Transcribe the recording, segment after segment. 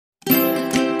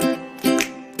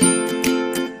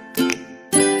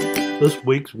This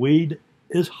week's weed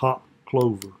is hop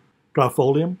clover,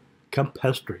 Trifolium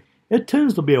campestre. It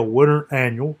tends to be a winter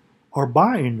annual or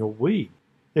biennial weed.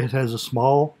 It has a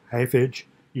small half-inch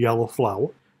yellow flower,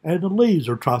 and the leaves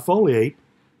are trifoliate,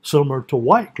 similar to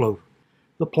white clover.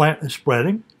 The plant is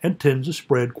spreading and tends to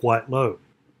spread quite low.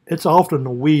 It's often the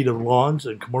weed of lawns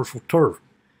and commercial turf.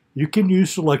 You can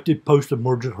use selective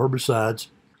post-emergent herbicides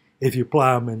if you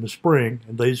apply them in the spring,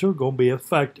 and these are going to be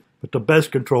effective. But the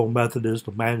best control method is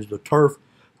to manage the turf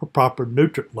for proper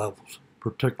nutrient levels,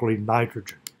 particularly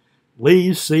nitrogen.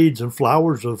 Leaves, seeds, and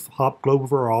flowers of hop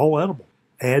clover are all edible.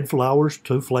 Add flowers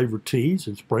to flavored teas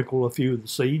and sprinkle a few of the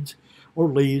seeds or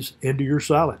leaves into your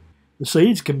salad. The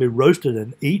seeds can be roasted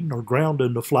and eaten or ground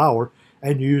into flour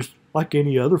and used like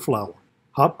any other flour.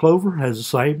 Hop clover has the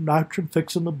same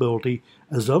nitrogen-fixing ability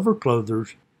as other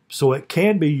clovers, so it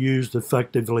can be used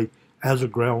effectively as a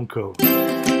ground cover.